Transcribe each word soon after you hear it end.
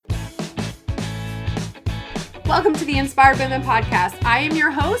Welcome to the Inspired Women Podcast. I am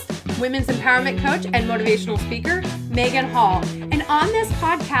your host, women's empowerment coach and motivational speaker, Megan Hall. And on this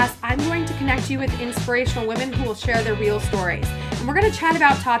podcast, I'm going to connect you with inspirational women who will share their real stories. And we're going to chat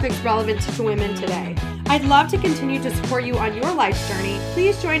about topics relevant to women today. I'd love to continue to support you on your life's journey.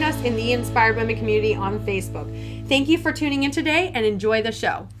 Please join us in the Inspired Women community on Facebook. Thank you for tuning in today and enjoy the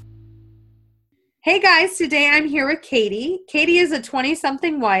show. Hey guys, today I'm here with Katie. Katie is a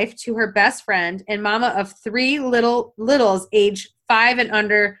 20-something wife to her best friend and mama of three littles age 5 and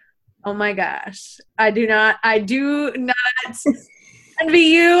under. Oh my gosh. I do not envy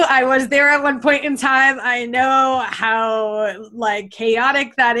you. I was there at one point in time. I know how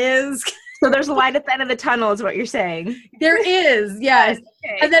chaotic that is. So there's a light at the end of the tunnel is what you're saying. There is, yes.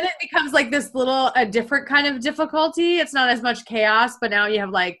 Okay. And then it becomes a different kind of difficulty. It's not as much chaos, but now you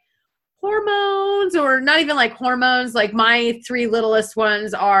have hormones, or not even hormones. My three littlest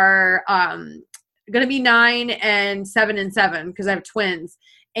ones are going to be 9 and 7 and 7 because I have twins.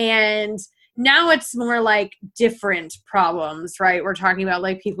 And now it's more different problems, right? We're talking about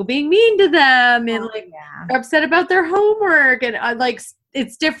people being mean to them and upset about their homework. And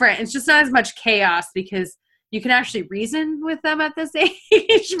it's different. It's just not as much chaos because you can actually reason with them at this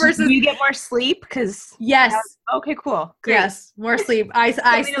age versus. Do you get more sleep? Yes. Okay, cool. Great. Yes, more sleep. I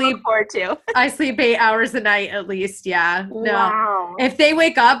sleep. To look forward to. I sleep 8 hours a night at least. Yeah. No. Wow. If they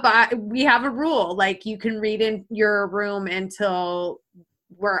wake up, we have a rule. You can read in your room until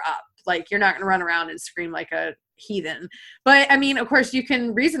we're up. You're not going to run around and scream like a heathen. But I mean, of course, you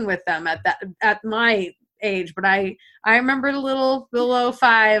can reason with them at my age, but I remember the little below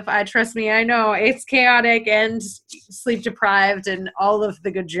 5. Trust me, I know it's chaotic and sleep deprived and all of the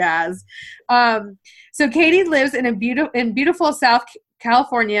good jazz. So Katie lives in beautiful South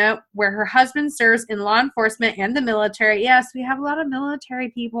California, where her husband serves in law enforcement and the military. Yes, we have a lot of military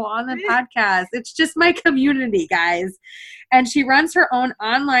people on the podcast. It's just my community, guys. And she runs her own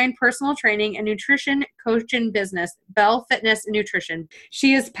online personal training and nutrition coaching business, Bell Fitness and Nutrition.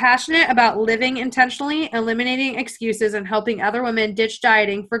 She is passionate about living intentionally, eliminating excuses, and helping other women ditch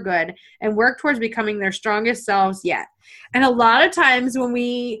dieting for good and work towards becoming their strongest selves yet. And a lot of times when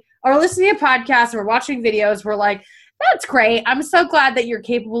we are listening to podcasts and we're watching videos, we're like, that's great. I'm so glad that you're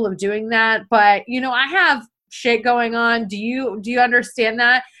capable of doing that. But, I have shit going on. Do you understand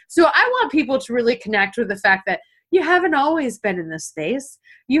that? So I want people to really connect with the fact that you haven't always been in this space.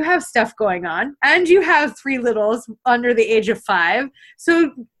 You have stuff going on and you have 3 littles under the age of 5.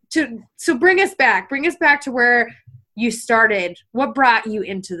 So bring us back to where you started. What brought you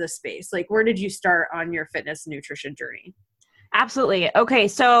into the space? Where did you start on your fitness and nutrition journey? Absolutely. Okay.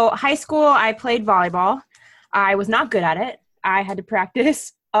 So high school, I played volleyball. I was not good at it. I had to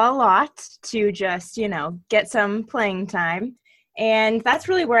practice a lot to just, get some playing time. And that's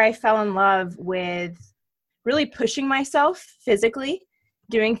really where I fell in love with really pushing myself physically,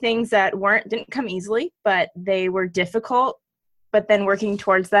 doing things that didn't come easily, but they were difficult, but then working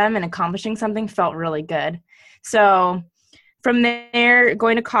towards them and accomplishing something felt really good. So from there,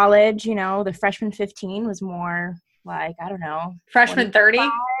 going to college, the freshman 15 was more I don't know. Freshman 30?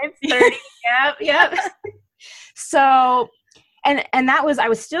 30, yep. So, and that was, I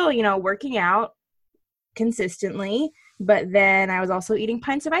was still, working out consistently, but then I was also eating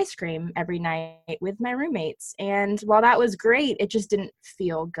pints of ice cream every night with my roommates. And while that was great, it just didn't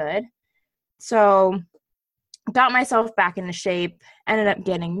feel good. So got myself back into shape, ended up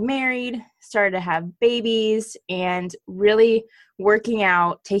getting married, started to have babies, and really working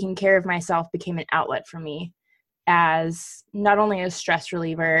out, taking care of myself became an outlet for me as not only a stress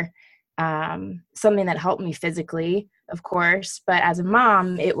reliever, something that helped me physically, of course, but as a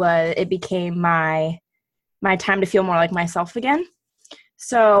mom, it became my time to feel more like myself again.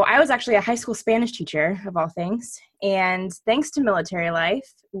 So I was actually a high school Spanish teacher, of all things. And thanks to military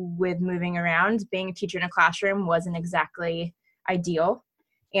life, with moving around, being a teacher in a classroom wasn't exactly ideal,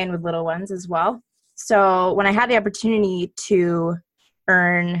 and with little ones as well. So when I had the opportunity to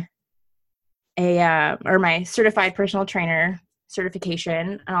earn my certified personal trainer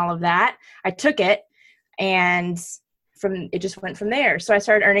certification and all of that, I took it, and it just went from there. So I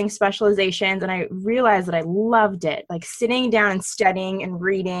started earning specializations, and I realized that I loved it, sitting down and studying and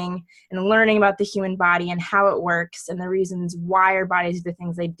reading and learning about the human body and how it works and the reasons why our bodies do the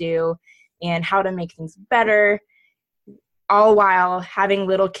things they do and how to make things better, all while having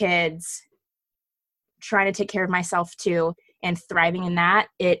little kids, trying to take care of myself too, and thriving in that.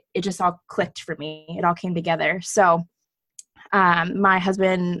 It just all clicked for me. It all came together. So my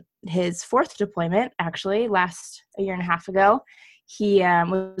husband, his 4th deployment, actually, last a year and a half ago, he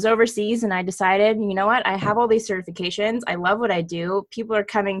was overseas, and I decided, you know what, I have all these certifications. I love what I do. People are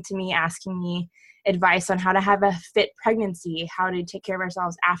coming to me asking me advice on how to have a fit pregnancy, how to take care of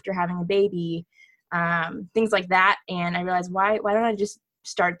ourselves after having a baby, things like that. And I realized, why don't I just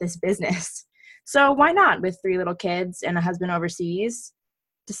start this business? So why not? With 3 little kids and a husband overseas,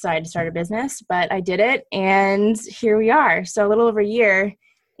 decided to start a business, but I did it, and here we are. So a little over a year,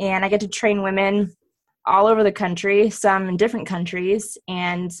 and I get to train women all over the country, some in different countries,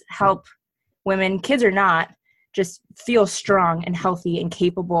 and help women, kids or not, just feel strong and healthy and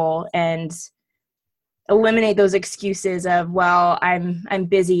capable, and eliminate those excuses of, well, I'm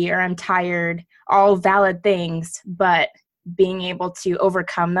busy or I'm tired, all valid things, but being able to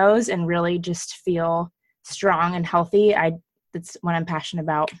overcome those and really just feel strong and healthy. That's what I'm passionate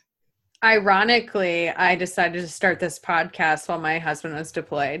about. Ironically, I decided to start this podcast while my husband was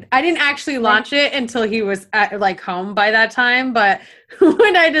deployed. I didn't actually launch it until he was home by that time. But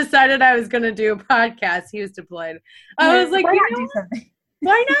when I decided I was going to do a podcast, he was deployed. I was like, why not do something?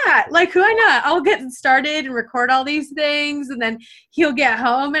 Why not? Like, why not? I'll get started and record all these things, and then he'll get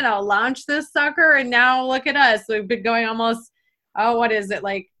home and I'll launch this sucker. And now look at us. We've been going almost, what is it,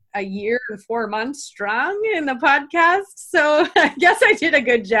 like a year and 4 months strong in the podcast. So I guess I did a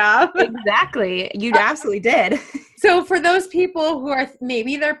good job. Exactly. You absolutely did. So for those people who are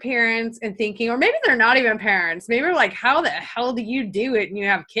maybe they're parents and thinking, or maybe they're not even parents, maybe they're like, how the hell do you do it? And you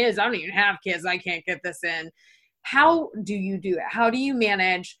have kids. I don't even have kids. I can't get this in. How do you do it? How do you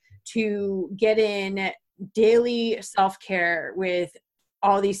manage to get in daily self-care with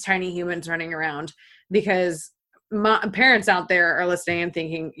all these tiny humans running around? Because parents out there are listening and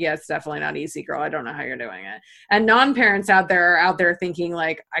thinking, yeah, it's definitely not easy, girl. I don't know how you're doing it. And non-parents out there thinking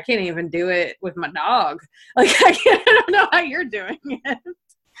like, I can't even do it with my dog. Like, I don't know how you're doing it.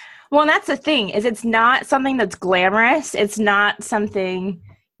 Well, and that's the thing, is it's not something that's glamorous. It's not something,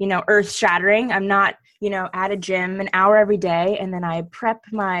 earth shattering. I'm not, at a gym an hour every day, and then I prep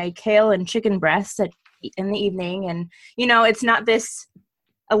my kale and chicken breasts in the evening. And, it's not this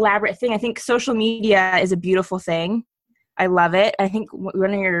elaborate thing. I think social media is a beautiful thing. I love it. I think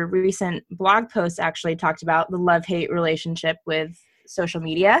one of your recent blog posts actually talked about the love-hate relationship with social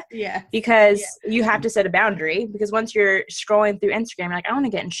media. Yeah. Because you have to set a boundary, because once you're scrolling through Instagram, you're like, I want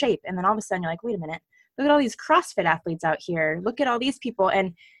to get in shape. And then all of a sudden you're like, wait a minute, look at all these CrossFit athletes out here. Look at all these people.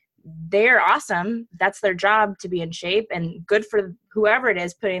 And they're awesome. That's their job, to be in shape, and good for whoever it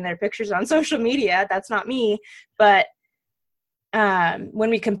is putting their pictures on social media. That's not me. But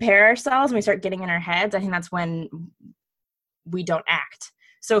when we compare ourselves and we start getting in our heads, I think that's when we don't act.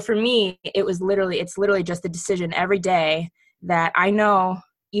 So for me, it's literally just a decision every day that I know,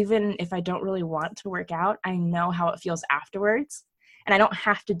 even if I don't really want to work out, I know how it feels afterwards. And I don't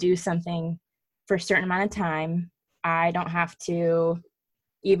have to do something for a certain amount of time. I don't have to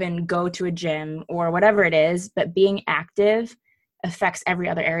even go to a gym or whatever it is, but being active affects every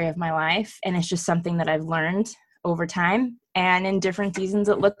other area of my life. And it's just something that I've learned over time. And in different seasons,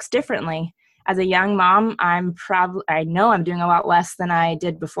 it looks differently. As a young mom, I know I'm doing a lot less than I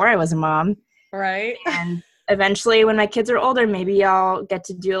did before I was a mom. Right. And eventually when my kids are older, maybe I'll get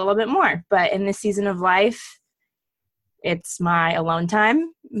to do a little bit more. But in this season of life, it's my alone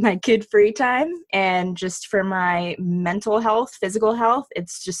time, my kid-free time, and just for my mental health, physical health,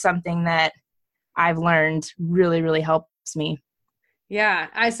 it's just something that I've learned really, really helps me. Yeah.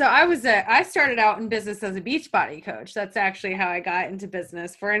 I started out in business as a Beachbody coach. That's actually how I got into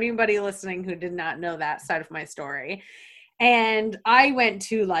business, for anybody listening who did not know that side of my story. And I went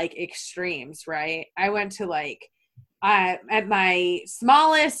to like extremes, right? I went to like, at my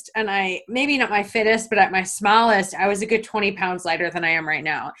smallest, and maybe not my fittest, but at my smallest, I was a good 20 pounds lighter than I am right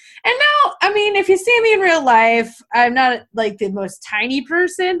now. And now, I mean, if you see me in real life, I'm not like the most tiny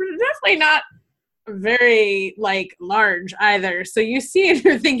person, but definitely not very like large either. So you see it,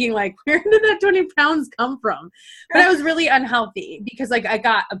 you're thinking like, where did that 20 pounds come from? But I was really unhealthy because like I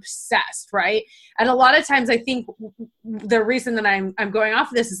got obsessed, right? And a lot of times I think the reason that I'm going off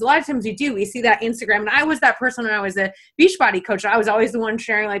of this is a lot of times we see that Instagram, and I was that person when I was a Beachbody coach. I was always the one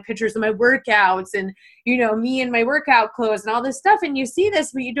sharing like pictures of my workouts and, me in my workout clothes and all this stuff. And you see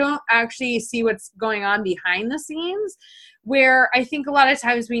this, but you don't actually see what's going on behind the scenes, where I think a lot of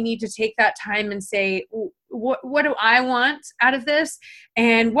times we need to take that time and say, what do I want out of this?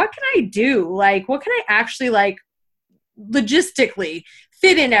 And what can I do? Like, what can I actually like logistically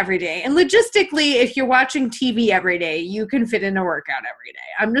fit in every day? And logistically, if you're watching TV every day, you can fit in a workout every day.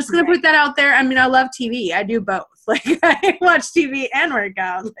 I'm just going to put that out there. I mean, I love TV. I do both. Like I watch TV and work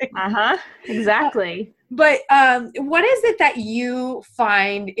out. Exactly. But what is it that you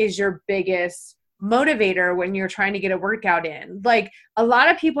find is your biggest motivator when you're trying to get a workout in. Like a lot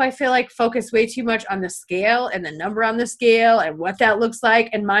of people, I feel like, focus way too much on the scale and the number on the scale and what that looks like.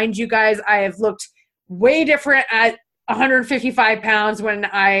 And mind you guys, I have looked way different at 155 pounds when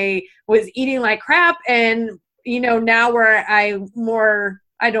I was eating like crap. And, you know, now where I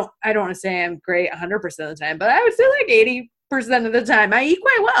don't want to say I'm great 100% of the time, but I would say like 80% of the time I eat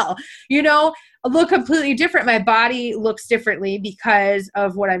quite well, you know, I look completely different. My body looks differently because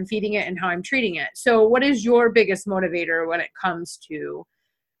of what I'm feeding it and how I'm treating it. So what is your biggest motivator when it comes to,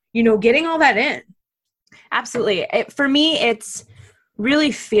 you know, getting all that in? Absolutely. For me, it's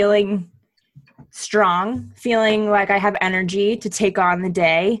really feeling strong, feeling like I have energy to take on the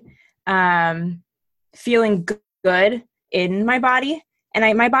day, feeling good in my body.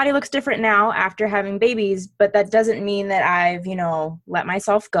 And my body looks different now after having babies, but that doesn't mean that I've, you know, let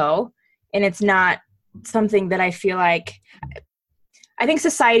myself go. And it's not something that I feel like, I think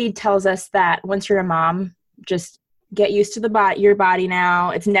society tells us that once you're a mom, just get used to your body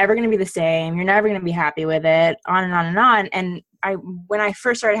now. It's never going to be the same. You're never going to be happy with it, on and on and on. And when I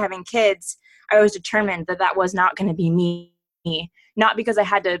first started having kids, I was determined that that was not going to be me. Not because I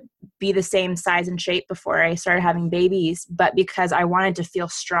had to be the same size and shape before I started having babies, but because I wanted to feel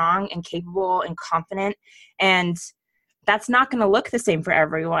strong and capable and confident. And that's not going to look the same for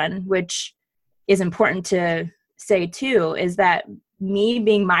everyone, which is important to say too, is that me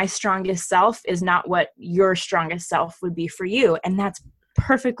being my strongest self is not what your strongest self would be for you. And that's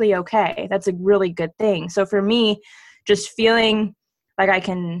perfectly okay. That's a really good thing. So for me, just feeling like I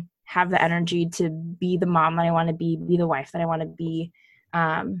can have the energy to be the mom that I want to be the wife that I want to be,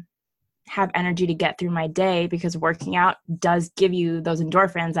 have energy to get through my day, because working out does give you those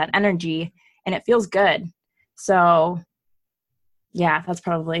endorphins, that energy, and it feels good. So yeah, that's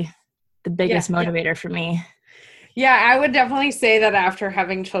probably the biggest motivator for me. Yeah, I would definitely say that after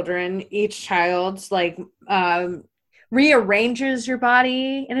having children, each child's like rearranges your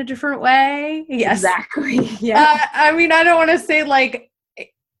body in a different way. Yes. Exactly. Yeah. I mean, I don't want to say like,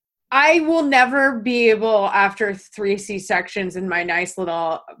 I will never be able, after 3 C-sections and my nice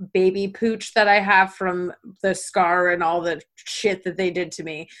little baby pooch that I have from the scar and all the shit that they did to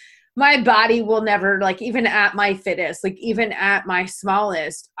me, my body will never, like, even at my fittest, like even at my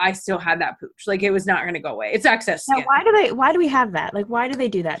smallest, I still had that pooch. Like it was not going to go away. It's excess skin. Now, why do we have that? Like, why do they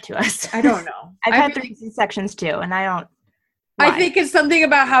do that to us? I don't know. I've had 3 C-sections too, and I don't. Why? I think it's something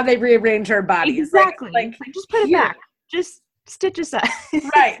about how they rearrange our bodies. Exactly. Like just put it back. Just stitch aside.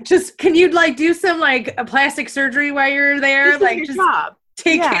 Right. Just, can you like do some like a plastic surgery while you're there? Just like your just job.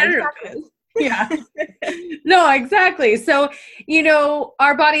 Take care of it. Yeah. No, exactly. So, you know,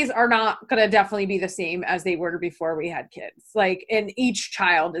 our bodies are not going to definitely be the same as they were before we had kids. Like, and each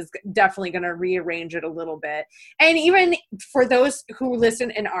child is definitely going to rearrange it a little bit. And even for those who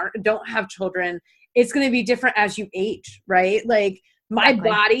listen and don't have children, it's going to be different as you age, right? Like my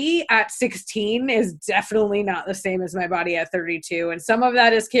body at 16 is definitely not the same as my body at 32. And some of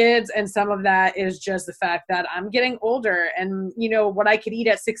that is kids, and some of that is just the fact that I'm getting older, and you know what I could eat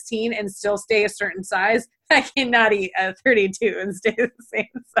at 16 and still stay a certain size, I cannot eat at 32 and stay the same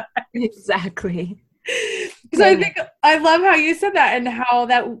size. Exactly. So I think I love how you said that, and how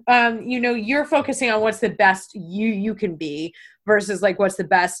that, you know, you're focusing on what's the best you can be versus like what's the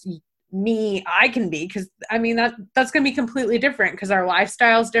best me I can be, because I mean that's going to be completely different because our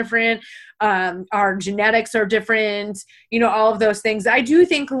lifestyle is different, our genetics are different, you know, all of those things. I do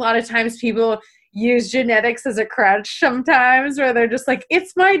think a lot of times people use genetics as a crutch sometimes, where they're just like,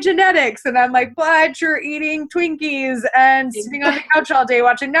 it's my genetics, and I'm like, but you're eating Twinkies and sitting on the couch all day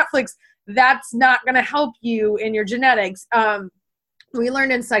watching Netflix. That's not going to help you in your genetics. We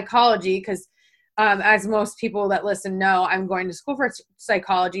learned in psychology, because as most people that listen know, I'm going to school for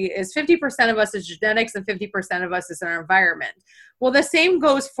psychology, is 50% of us is genetics and 50% of us is our environment. Well, the same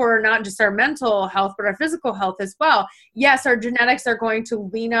goes for not just our mental health, but our physical health as well. Yes, our genetics are going to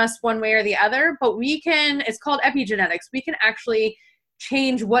lean us one way or the other, but it's called epigenetics. We can actually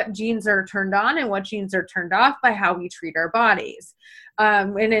change what genes are turned on and what genes are turned off by how we treat our bodies.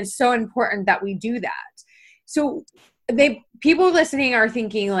 And it's so important that we do that. So people listening are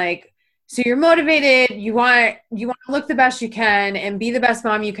thinking like, so you're motivated, you want to look the best you can and be the best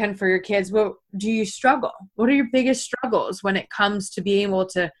mom you can for your kids. Well, do you struggle? What are your biggest struggles when it comes to being able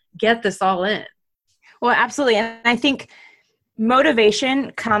to get this all in? Well, absolutely. And I think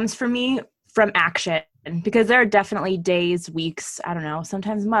motivation comes for me from action, because there are definitely days, weeks, I don't know,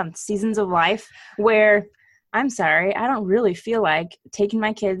 sometimes months, seasons of life where I'm sorry, I don't really feel like taking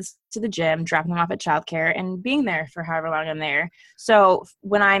my kids to the gym, dropping them off at childcare, and being there for however long I'm there. So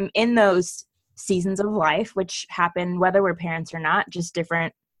when I'm in those seasons of life, which happen whether we're parents or not, just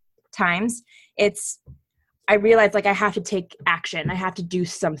different times, I realized like I have to take action. I have to do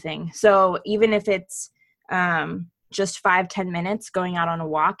something. So even if it's just 5-10 minutes going out on a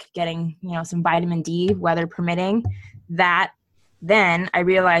walk, getting, some vitamin D, weather permitting, then I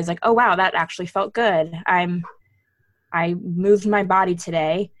realized like, oh wow, that actually felt good. I moved my body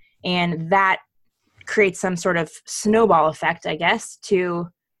today, and that creates some sort of snowball effect, I guess, to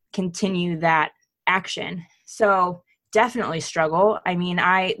continue that action. So definitely struggle. I mean,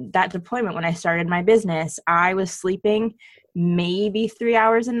 that deployment, when I started my business, I was sleeping maybe 3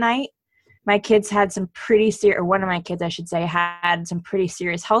 hours a night. My kids had some pretty serious, or one of my kids, I should say, had some pretty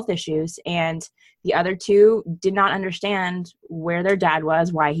serious health issues. And the other two did not understand where their dad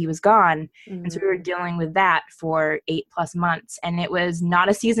was, why he was gone. Mm-hmm. And so we were dealing with that for 8+ months. And it was not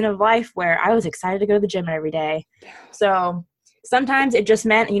a season of life where I was excited to go to the gym every day. So sometimes it just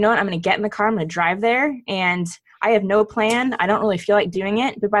meant, I'm going to get in the car, I'm going to drive there, and I have no plan. I don't really feel like doing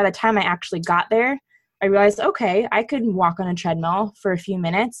it. But by the time I actually got there, I realized, okay, I could walk on a treadmill for a few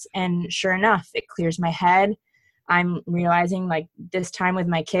minutes, and sure enough, it clears my head. I'm realizing like this time with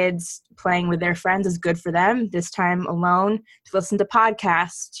my kids playing with their friends is good for them. This time alone to listen to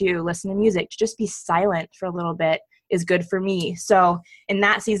podcasts, to listen to music, to just be silent for a little bit is good for me. So in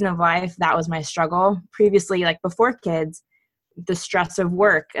that season of life, that was my struggle. Previously, like before kids, the stress of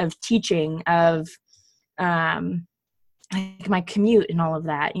work, of teaching, of like my commute and all of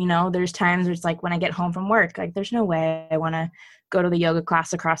that, there's times where it's like when I get home from work, like there's no way I want to go to the yoga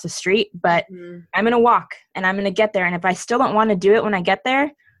class across the street, but I'm going to walk and I'm going to get there. And if I still don't want to do it when I get there,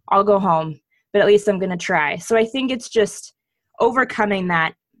 I'll go home, but at least I'm going to try. So I think it's just overcoming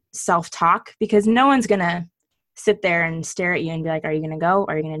that self-talk, because no one's going to sit there and stare at you and be like, are you going to go?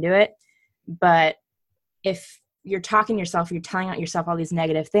 Are you going to do it? But if you're talking to yourself, you're telling out yourself all these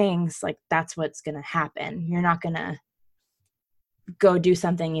negative things, like that's what's going to happen. You're not going to go do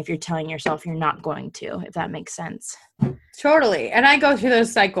something if you're telling yourself you're not going to, if that makes sense. Totally. And I go through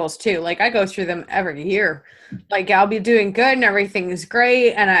those cycles too. Like I go through them every year. Like I'll be doing good and everything is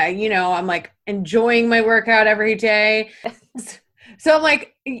great. And I'm like enjoying my workout every day. So I'm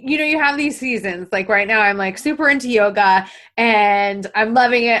like, you have these seasons, like right now I'm like super into yoga and I'm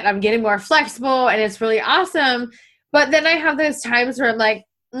loving it. And I'm getting more flexible and it's really awesome. But then I have those times where I'm like,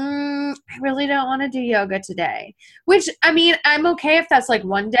 I really don't want to do yoga today, which I mean, I'm okay if that's like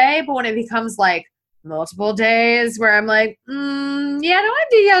one day, but when it becomes like multiple days where I'm like, yeah, I don't want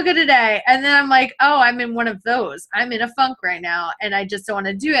to do yoga today. And then I'm like, oh, I'm in one of those. I'm in a funk right now and I just don't want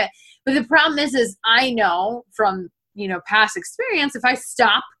to do it. But the problem is I know from, past experience, if I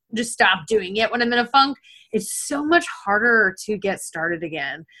just stop doing it when I'm in a funk, it's so much harder to get started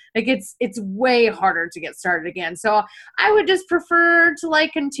again. Like it's way harder to get started again. So I would just prefer to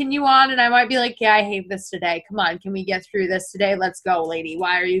like continue on, and I might be like, yeah, I hate this today. Come on, can we get through this today? Let's go, lady.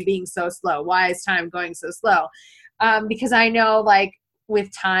 Why are you being so slow? Why is time going so slow? Because I know like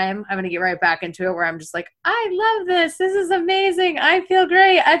with time, I'm going to get right back into it where I'm just like, I love this. This is amazing. I feel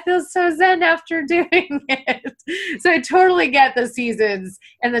great. I feel so zen after doing it. So I totally get the seasons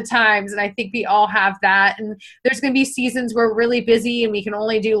and the times. And I think we all have that. And there's going to be seasons where we're really busy and we can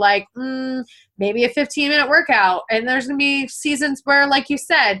only do like, maybe a 15-minute workout. And there's going to be seasons where, like you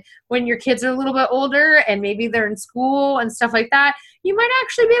said, when your kids are a little bit older and maybe they're in school and stuff like that, you might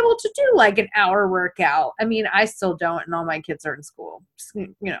actually be able to do like an hour workout. I mean, I still don't, and all my kids are in school,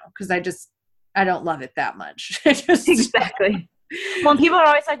 because I don't love it that much. Exactly. Well, people are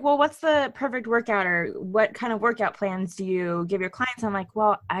always like, well, what's the perfect workout, or what kind of workout plans do you give your clients? I'm like,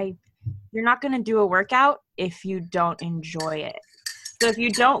 well, you're not going to do a workout if you don't enjoy it. So if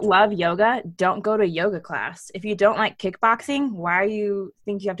you don't love yoga, don't go to yoga class. If you don't like kickboxing, why do you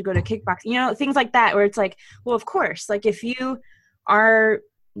think you have to go to kickboxing? Things like that, where it's like, well, of course, like if you are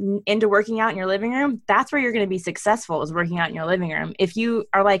into working out in your living room, that's where you're going to be successful, is working out in your living room. If you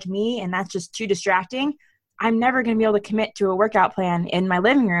are like me and that's just too distracting, I'm never going to be able to commit to a workout plan in my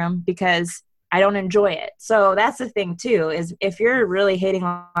living room because I don't enjoy it. So that's the thing too, is if you're really hating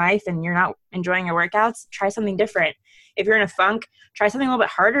life and you're not enjoying your workouts, try something different. If you're in a funk, try something a little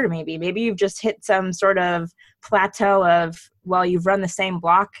bit harder. Maybe you've just hit some sort of plateau of, well, you've run the same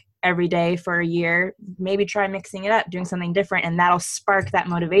block every day for a year. Maybe try mixing it up, doing something different, and that'll spark that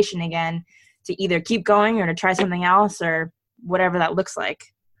motivation again to either keep going or to try something else or whatever that looks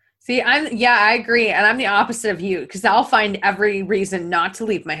like. See, I agree. And I'm the opposite of you because I'll find every reason not to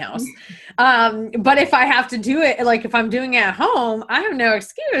leave my house. But if I have to do it, like if I'm doing it at home, I have no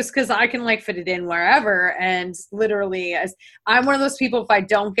excuse because I can like fit it in wherever. And literally, as I'm one of those people, if I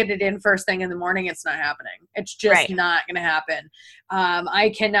don't get it in first thing in the morning, it's not happening. It's just Right. not going to happen.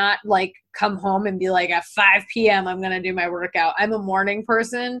 I cannot like come home and be like at 5 p.m., I'm going to do my workout. I'm a morning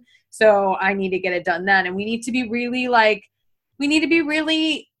person. So I need to get it done then. And we need to be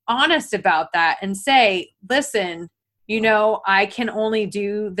really honest about that and say, listen, I can only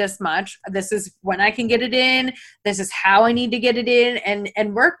do this much. This is when I can get it in. This is how I need to get it in,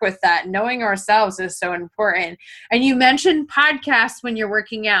 and work with that. Knowing ourselves is so important. And you mentioned podcasts when you're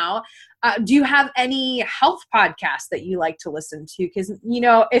working out. Do you have any health podcasts that you like to listen to? Because,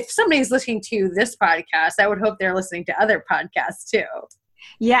 if somebody's listening to this podcast, I would hope they're listening to other podcasts too.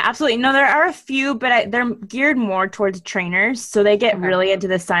 Yeah, absolutely. No, there are a few, but they're geared more towards trainers. So they get Okay. really into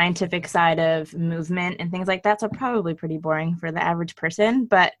the scientific side of movement and things like that. So probably pretty boring for the average person.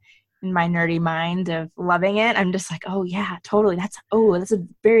 But in my nerdy mind of loving it, I'm just like, oh, yeah, totally. That's a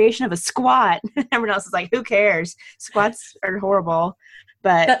variation of a squat. Everyone else is like, who cares? Squats are horrible.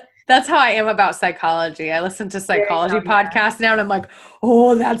 But That's how I am about psychology. I listen to there you psychology go, yeah. podcasts now and I'm like,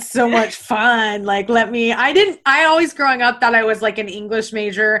 oh, that's so much fun. Like, I always growing up thought I was like an English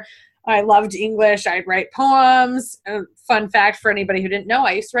major. I loved English. I'd write poems. Fun fact for anybody who didn't know,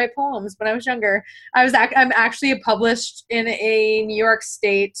 I used to write poems when I was younger. I'm actually published in a New York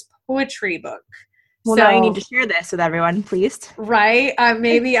State poetry book. Well, now you need to share this with everyone, please. Right.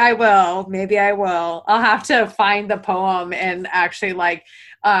 Maybe I will. I'll have to find the poem and actually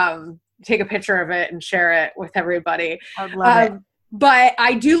take a picture of it and share it with everybody. I would love it. But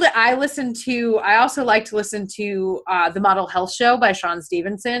I also like to listen to the Model Health Show by Sean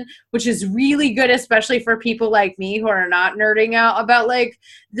Stevenson, which is really good, especially for people like me who are not nerding out about like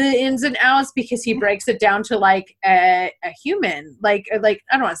the ins and outs, because he breaks it down to like a human, like I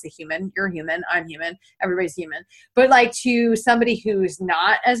don't want to say human, you're human, I'm human, everybody's human, but like to somebody who's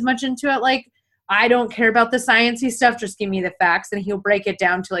not as much into it, like I don't care about the sciencey stuff, just give me the facts, and he'll break it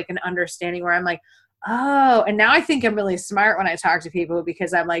down to like an understanding where I'm like, oh, and now I think I'm really smart when I talk to people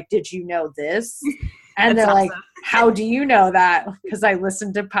because I'm like, did you know this? And they're awesome. like, how do you know that? Because I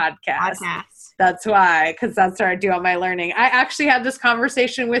listen to podcasts. That's why, because that's where I do all my learning. I actually had this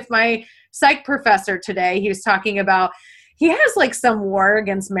conversation with my psych professor today. He was talking about, he has like some war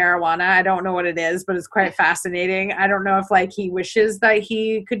against marijuana. I don't know what it is, but it's quite fascinating. I don't know if like he wishes that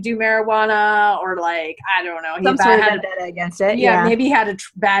he could do marijuana or like, I don't know. Some sort of vendetta against it. Yeah, maybe he had a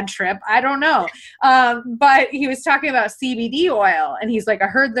bad trip. I don't know. But he was talking about CBD oil, and he's like, I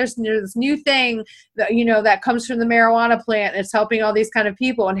heard there's this new thing that, that comes from the marijuana plant. It's helping all these kind of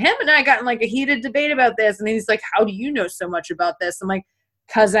people. And him and I got in like a heated debate about this. And he's like, how do you know so much about this? I'm like,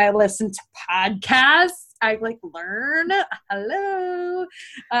 because I listen to podcasts. I like learn. Hello.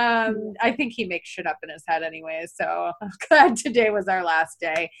 I think he makes shit up in his head anyway. So I'm glad today was our last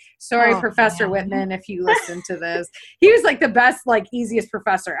day. Sorry, Professor Whitman, if you listen to this. He was like the best, like easiest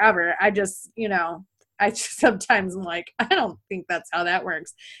professor ever. I just sometimes I'm like, I don't think that's how that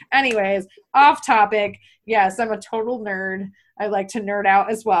works. Anyways, off topic. Yes, I'm a total nerd. I like to nerd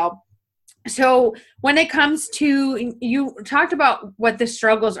out as well. So when it comes to, you talked about what the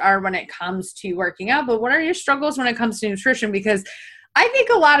struggles are when it comes to working out, but what are your struggles when it comes to nutrition? Because I think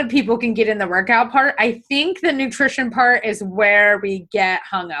a lot of people can get in the workout part. I think the nutrition part is where we get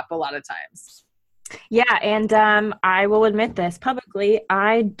hung up a lot of times. Yeah, and I will admit this publicly.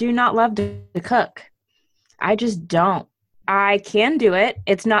 I do not love to cook. I just don't. I can do it.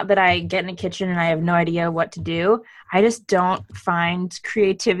 It's not that I get in a kitchen and I have no idea what to do. I just don't find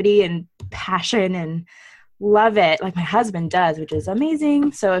creativity and passion and love it like my husband does, which is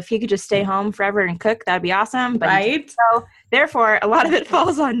amazing. So if he could just stay home forever and cook, that'd be awesome. But right. So therefore, a lot of it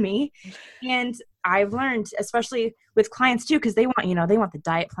falls on me. And I've learned, especially with clients too, because they want the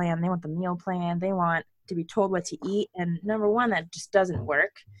diet plan, they want the meal plan, they want to be told what to eat. And number one, that just doesn't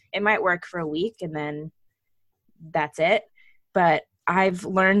work. It might work for a week and then that's it. But I've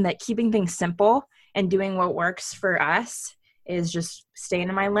learned that keeping things simple and doing what works for us is just staying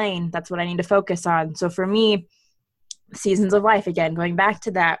in my lane. That's what I need to focus on. So for me, seasons of life, again, going back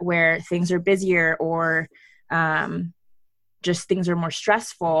to that, where things are busier or just things are more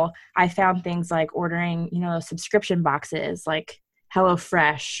stressful, I found things like ordering, subscription boxes like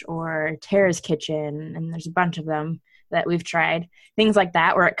HelloFresh or Tara's Kitchen, and there's a bunch of them that we've tried. Things like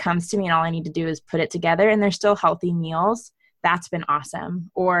that where it comes to me and all I need to do is put it together and they're still healthy meals. That's been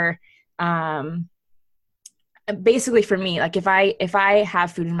awesome. Or basically for me, like if I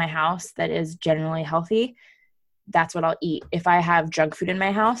have food in my house that is generally healthy, that's what I'll eat. If I have junk food in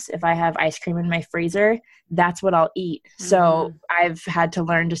my house, if I have ice cream in my freezer, that's what I'll eat. So I've had to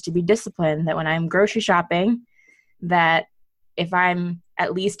learn just to be disciplined, that when I'm grocery shopping, that if I'm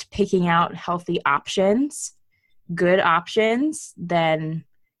at least picking out healthy options, good options, then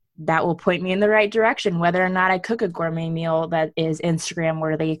that will point me in the right direction, whether or not I cook a gourmet meal that is Instagram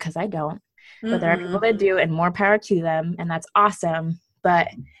worthy, because I don't. But there are people that do, and more power to them, and that's awesome. But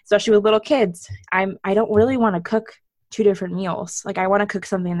especially with little kids, I don't really want to cook 2 different meals. Like, I want to cook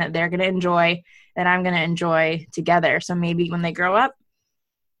something that they're going to enjoy, that I'm going to enjoy together. So maybe when they grow up,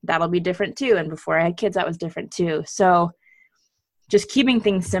 that'll be different too. And before I had kids, that was different too. So just keeping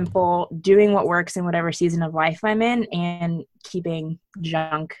things simple, doing what works in whatever season of life I'm in, and keeping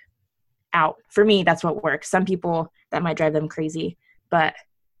junk out. For me, that's what works. Some people, that might drive them crazy, but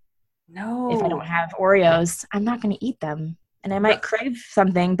if I don't have Oreos, I'm not going to eat them. And I might crave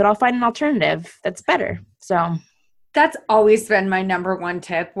something, but I'll find an alternative that's better. So that's always been my number one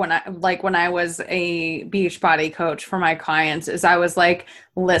tip when I was a Beachbody coach for my clients, is I was like,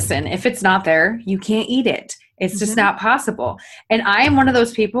 listen, if it's not there, you can't eat it. It's just not possible. And I am one of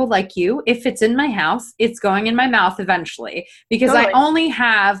those people like you. If it's in my house, it's going in my mouth eventually, because I only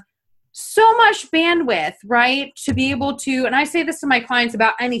have so much bandwidth, right? To be able to, and I say this to my clients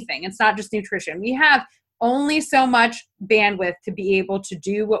about anything. It's not just nutrition. We have only so much bandwidth to be able to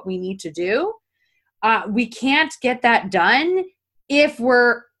do what we need to do. We can't get that done if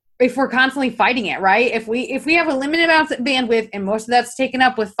we're constantly fighting it, right? If we have a limited amount of bandwidth, and most of that's taken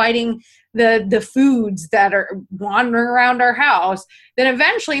up with fighting the foods that are wandering around our house, then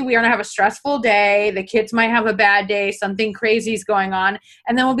eventually we are going to have a stressful day. The kids might have a bad day. Something crazy is going on.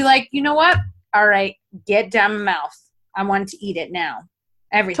 And then we'll be like, you know what? All right, get down my mouth. I want to eat it now.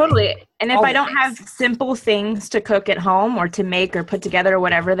 Everything. Totally. And if I don't have simple things to cook at home, or to make or put together, or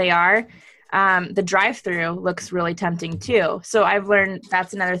whatever they are, the drive-through looks really tempting too. So I've learned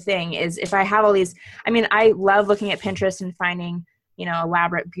that's another thing, is if I have all these, I love looking at Pinterest and finding,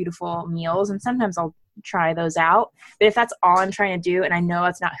 elaborate, beautiful meals. And sometimes I'll try those out. But if that's all I'm trying to do, and I know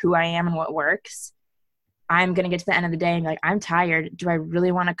that's not who I am and what works, I'm going to get to the end of the day and be like, I'm tired. Do I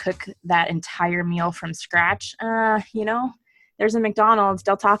really want to cook that entire meal from scratch? There's a McDonald's,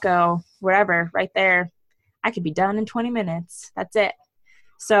 Del Taco, wherever, right there. I could be done in 20 minutes. That's it.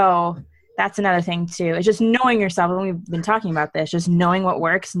 So that's another thing too. It's just knowing yourself. And we've been talking about this, just knowing what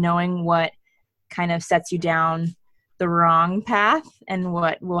works, knowing what kind of sets you down the wrong path and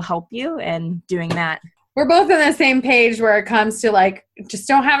what will help you, and doing that. We're both on the same page where it comes to like, just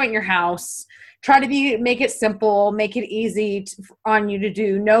don't have it in your house. Try to make it simple, make it easy on you to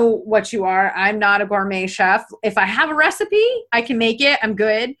do. Know what you are. I'm not a gourmet chef. If I have a recipe, I can make it. I'm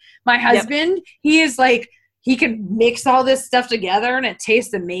good. My husband, he is like, he could mix all this stuff together and it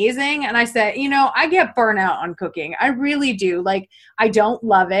tastes amazing. And I said, I get burnout on cooking. I really do. Like, I don't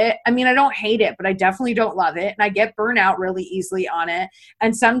love it. I don't hate it, but I definitely don't love it. And I get burnout really easily on it.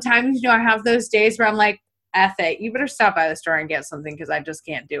 And sometimes, I have those days where I'm like, F it, you better stop by the store and get something, because I just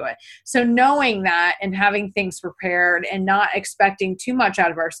can't do it. So knowing that and having things prepared and not expecting too much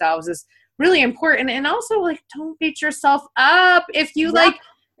out of ourselves is really important. And also, like, don't beat yourself up if you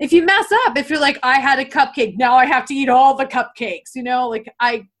if you mess up. If you're like, I had a cupcake, now I have to eat all the cupcakes, like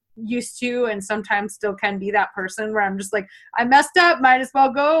I used to, and sometimes still can be that person where I'm just like, I messed up, might as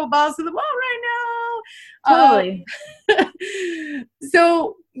well go balls to the wall right now. Totally.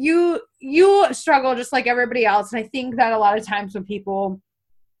 So you struggle just like everybody else. And I think that a lot of times when people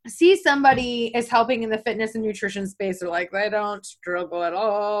see somebody is helping in the fitness and nutrition space, they're like, they don't struggle at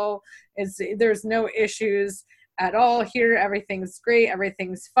all. There's no issues at all here. Everything's great.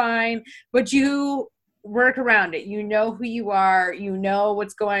 Everything's fine. But you work around it. You know who you are. You know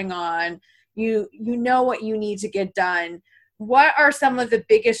what's going on. You know what you need to get done. What are some of the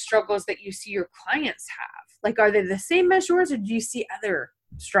biggest struggles that you see your clients have? Like, are they the same as yours, or do you see other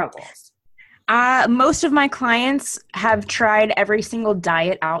struggles? Most of my clients have tried every single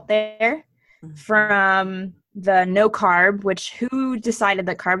diet out there, from the no carb, which who decided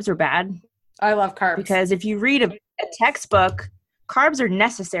that carbs are bad? I love carbs. Because if you read a textbook, carbs are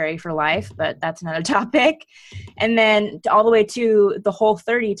necessary for life, but that's another topic. And then all the way to the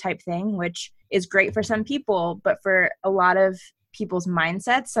Whole30 type thing, which is great for some people, but for a lot of people's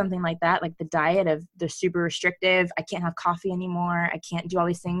mindsets, something like that, like the diet of the super restrictive, I can't have coffee anymore, I can't do all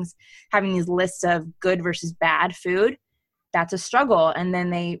these things, having these lists of good versus bad food, that's a struggle. And then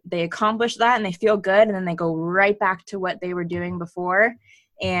they accomplish that and they feel good, and then they go right back to what they were doing before,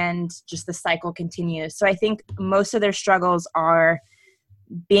 and just the cycle continues. So I think most of their struggles are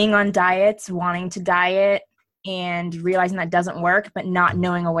being on diets, wanting to diet, and realizing that doesn't work, but not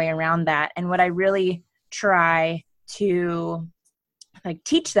knowing a way around that. And what I really try to like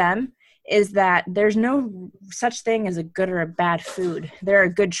teach them is that there's no such thing as a good or a bad food. There are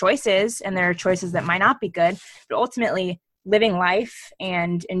good choices and there are choices that might not be good, but ultimately living life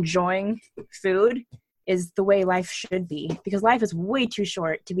and enjoying food is the way life should be, because life is way too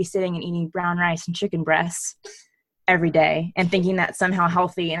short to be sitting and eating brown rice and chicken breasts every day and thinking that's somehow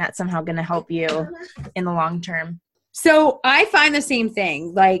healthy and that's somehow going to help you in the long term. So I find the same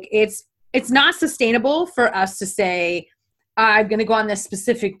thing. Like it's not sustainable for us to say, I'm going to go on this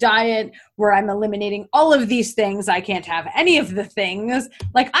specific diet where I'm eliminating all of these things. I can't have any of the things.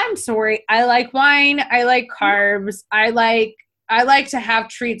 Like, I'm sorry. I like wine. I like carbs. I like to have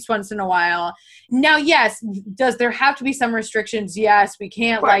treats once in a while. Now, yes, does there have to be some restrictions? Yes, we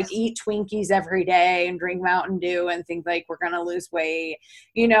can't like eat Twinkies every day and drink Mountain Dew and think like we're going to lose weight.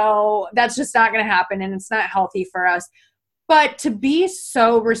 You know, that's just not going to happen and it's not healthy for us. But to be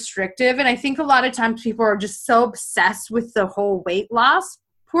so restrictive, and I think a lot of times people are just so obsessed with the whole weight loss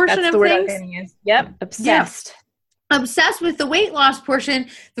portion of things. Yep, obsessed. Yeah. Obsessed with the weight loss portion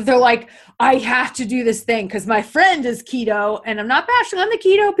that they're like, I have to do this thing because my friend is keto. And I'm not bashing on the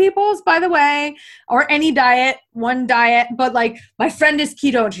keto peoples, by the way, or any diet, one diet. But like, my friend is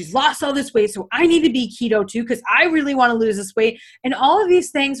keto and she's lost all this weight. So I need to be keto too because I really want to lose this weight. And all of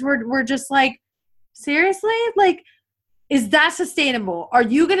these things were just like, seriously? Like, is that sustainable? Are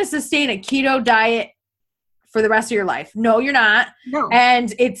you going to sustain a keto diet for the rest of your life? No, you're not. No.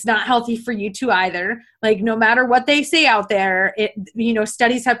 And it's not healthy for you too either. Like no matter what they say out there,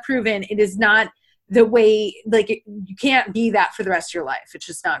 studies have proven it is not the way, you can't be that for the rest of your life. It's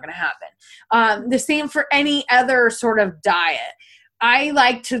just not going to happen. The same for any other sort of diet. I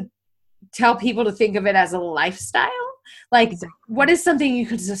like to tell people to think of it as a lifestyle. Like, what is something you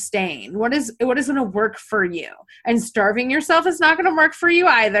could sustain? What is going to work for you? And starving yourself is not going to work for you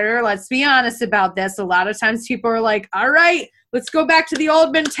either. Let's be honest about this. A lot of times people are like, all right, let's go back to the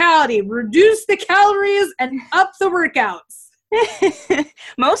old mentality. Reduce the calories and up the workouts.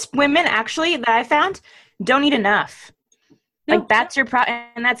 Most women actually that I found don't eat enough. Like that's your problem.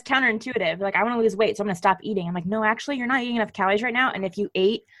 And that's counterintuitive. Like, I want to lose weight, so I'm going to stop eating. I'm like, no, actually, you're not eating enough calories right now. And if you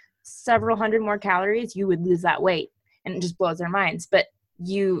ate several hundred more calories, you would lose that weight. And it just blows their minds. But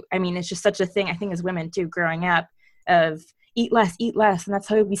it's just such a thing, I think, as women too, growing up of eat less, and that's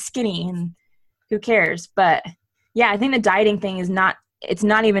how you'll be skinny and who cares? But yeah, I think the dieting thing it's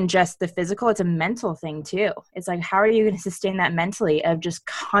not even just the physical, it's a mental thing too. It's like, how are you going to sustain that mentally of just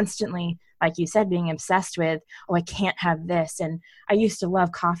constantly, like you said, being obsessed with, oh, I can't have this. And I used to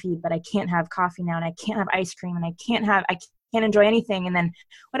love coffee, but I can't have coffee now. And I can't have ice cream and I can't enjoy anything. And then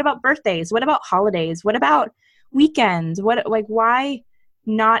what about birthdays? What about holidays? What about weekends? Why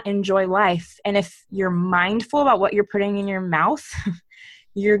not enjoy life? And if you're mindful about what you're putting in your mouth,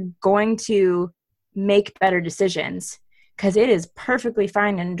 you're going to make better decisions, because it is perfectly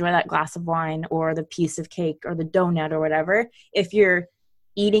fine to enjoy that glass of wine or the piece of cake or the donut or whatever if you're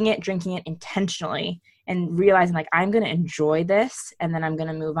eating it, drinking it intentionally and realizing like, I'm going to enjoy this and then I'm going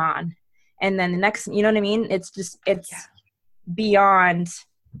to move on. And then the next, you know what I mean? It's beyond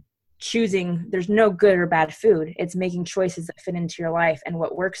choosing. There's no good or bad food. It's making choices that fit into your life and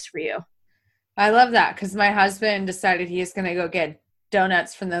what works for you. I love that, because my husband decided he's going to go get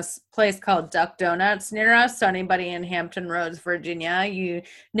donuts from this place called Duck Donuts near us. So anybody in Hampton Roads, Virginia, you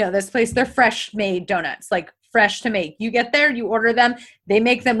know this place. They're fresh made donuts, like fresh to make. You get there, you order them, they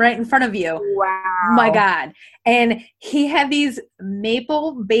make them right in front of you. Wow. My God. And he had these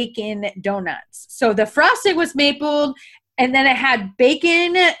maple bacon donuts. So the frosting was maple, and then it had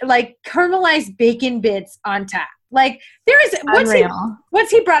bacon, like caramelized bacon bits on top. Like there is,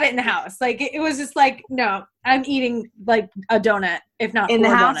 once he brought it in the house, like it was just like, no, I'm eating like a donut, if not in the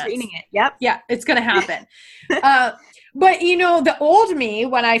house, donuts. you're eating it. Yep. Yeah, it's going to happen. But the old me,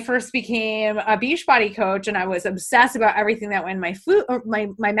 when I first became a Beachbody coach and I was obsessed about everything that went in my food, or my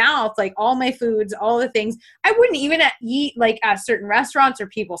mouth, like all my foods, all the things, I wouldn't even eat like at certain restaurants or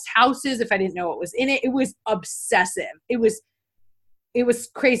people's houses if I didn't know what was in it. It was obsessive. It was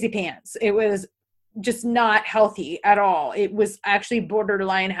crazy pants. It was just not healthy at all. It was actually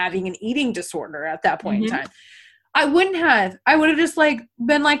borderline having an eating disorder at that point in time. I would have just like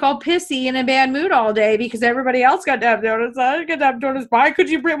been like all pissy in a bad mood all day because everybody else got to have donuts. I didn't get to have donuts. Why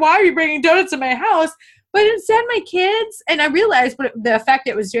are you bringing donuts to my house? But instead my kids, and I realized the effect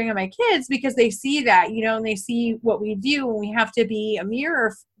it was doing on my kids, because they see that, and they see what we do, and we have to be a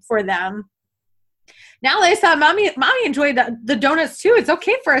mirror for them. Now they saw mommy enjoyed the donuts too. It's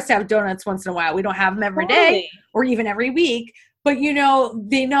okay for us to have donuts once in a while. We don't have them every day or even every week. But,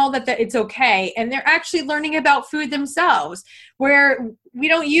 they know that it's okay. And they're actually learning about food themselves, where we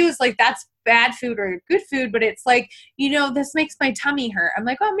don't use like that's bad food or good food, but it's like, this makes my tummy hurt. I'm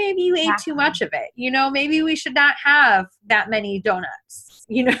like, oh, maybe you ate too much of it. Maybe we should not have that many donuts,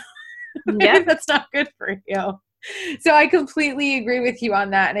 maybe that's not good for you. So I completely agree with you on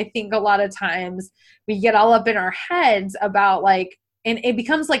that. And I think a lot of times we get all up in our heads about like, and it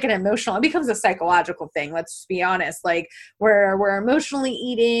becomes like it becomes a psychological thing. Let's just be honest. Like we're emotionally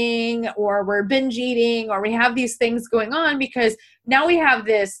eating or we're binge eating or we have these things going on because now we have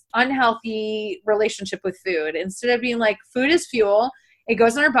this unhealthy relationship with food. Instead of being like, food is fuel, it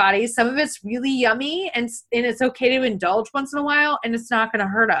goes in our bodies. Some of it's really yummy and it's okay to indulge once in a while and it's not going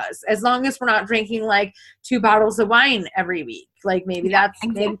to hurt us as long as we're not drinking like 2 bottles of wine every week. Like maybe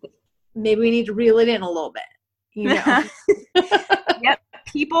maybe we need to reel it in a little bit. Yep.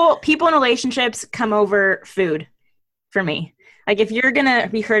 People in relationships come over food for me. Like if you're going to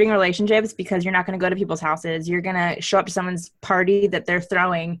be hurting relationships because you're not going to go to people's houses, you're going to show up to someone's party that they're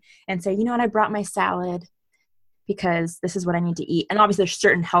throwing and say, you know what, I brought my salad because this is what I need to eat. And obviously there's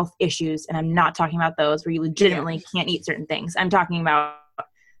certain health issues, and I'm not talking about those where you legitimately can't eat certain things. I'm talking about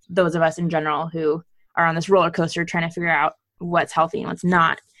those of us in general who are on this roller coaster trying to figure out what's healthy and what's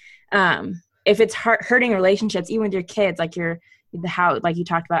not. If it's hurting relationships, even with your kids, like you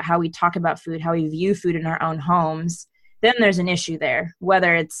talked about how we talk about food, how we view food in our own homes, then there's an issue there,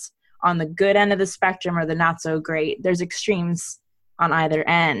 whether it's on the good end of the spectrum or the not so great. There's extremes on either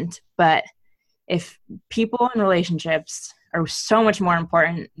end. But if people in relationships are so much more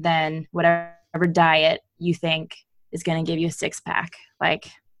important than whatever diet you think is going to give you a 6-pack, like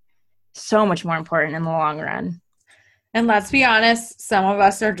so much more important in the long run. And let's be honest, some of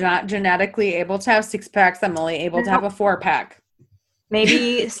us are not genetically able to have 6-packs. I'm only able to have a 4-pack.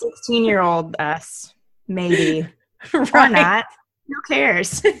 Maybe 16-year-old us. Maybe. Right. Or not. Who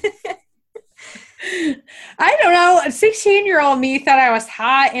cares? I don't know. 16-year-old me thought I was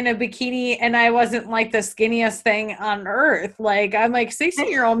hot in a bikini and I wasn't like the skinniest thing on earth. Like I'm like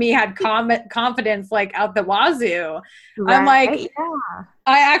 16-year-old me had confidence like out the wazoo. Right. I'm like, yeah.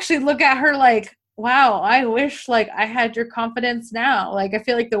 I actually look at her like, wow, I wish like I had your confidence now. Like I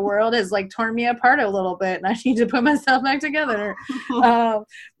feel like the world has like torn me apart a little bit and I need to put myself back together. But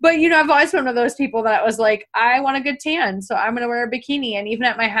I've always been one of those people that was like, I want a good tan, so I'm going to wear a bikini. And even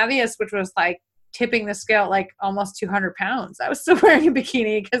at my heaviest, which was like tipping the scale like almost 200 pounds, I was still wearing a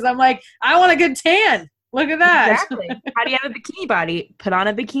bikini because I'm like, I want a good tan. Look at that. Exactly. How do you have a bikini body? Put on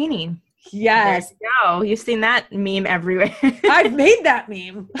a bikini. Yes. No, you've seen that meme everywhere. I've made that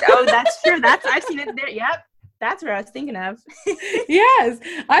meme. Oh, that's true. I've seen it there. Yep. That's what I was thinking of. Yes.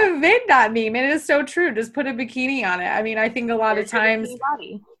 I've made that meme. It is so true. Just put a bikini on it. I mean, I think a lot of times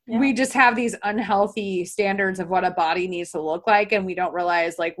we just have these unhealthy standards of what a body needs to look like. And we don't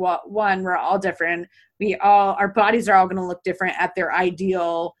realize like we're all different. Our bodies are all going to look different at their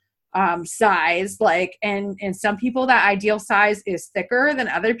ideal size, like, and some people that ideal size is thicker than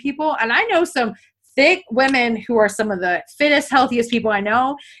other people. And I know some thick women who are some of the fittest, healthiest people I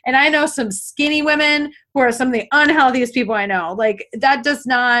know. And I know some skinny women who are some of the unhealthiest people I know. Like that does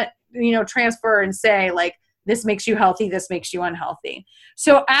not, transfer and say like, this makes you healthy, this makes you unhealthy.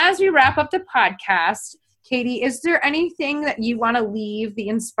 So as we wrap up the podcast, Katie, is there anything that you want to leave the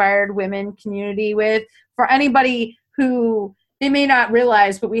Inspired Women community with for anybody who they may not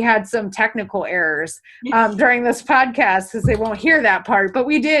realize, but we had some technical errors during this podcast because they won't hear that part. But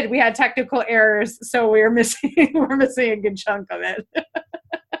we had technical errors, so we're missing a good chunk of it.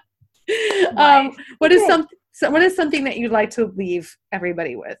 What is something that you'd like to leave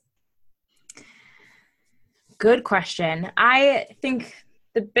everybody with? Good question. I think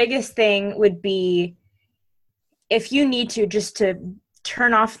the biggest thing would be if you need to just to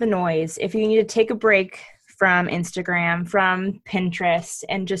turn off the noise, if you need to take a break from Instagram, from Pinterest,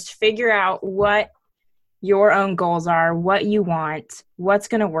 and just figure out what your own goals are, what you want, what's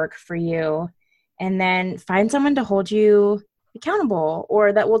going to work for you, and then find someone to hold you accountable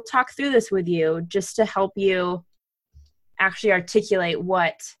or that will talk through this with you just to help you actually articulate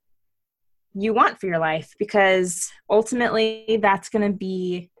what you want for your life, because ultimately that's going to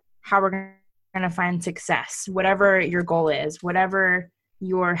be how we're going to find success, whatever your goal is, whatever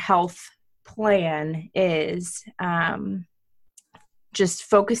your health plan is. Just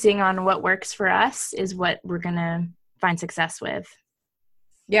focusing on what works for us is what we're going to find success with.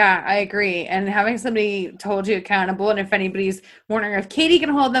 Yeah, I agree. And having somebody to hold you accountable. And if anybody's wondering if Katie can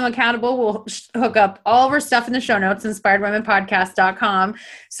hold them accountable, we'll hook up all of our stuff in the show notes, inspiredwomenpodcast.com,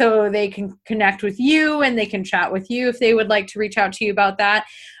 so they can connect with you and they can chat with you if they would like to reach out to you about that.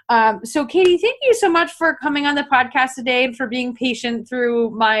 So Katie, thank you so much for coming on the podcast today and for being patient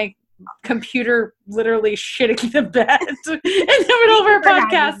through my computer literally shitting the bed in the middle of our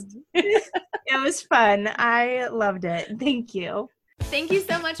podcast. It was fun. I loved it. Thank you. Thank you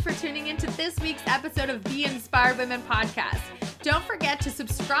so much for tuning into this week's episode of the Inspired Women Podcast. Don't forget to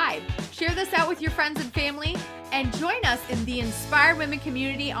subscribe, share this out with your friends and family, and join us in the Inspired Women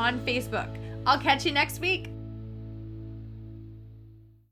community on Facebook. I'll catch you next week.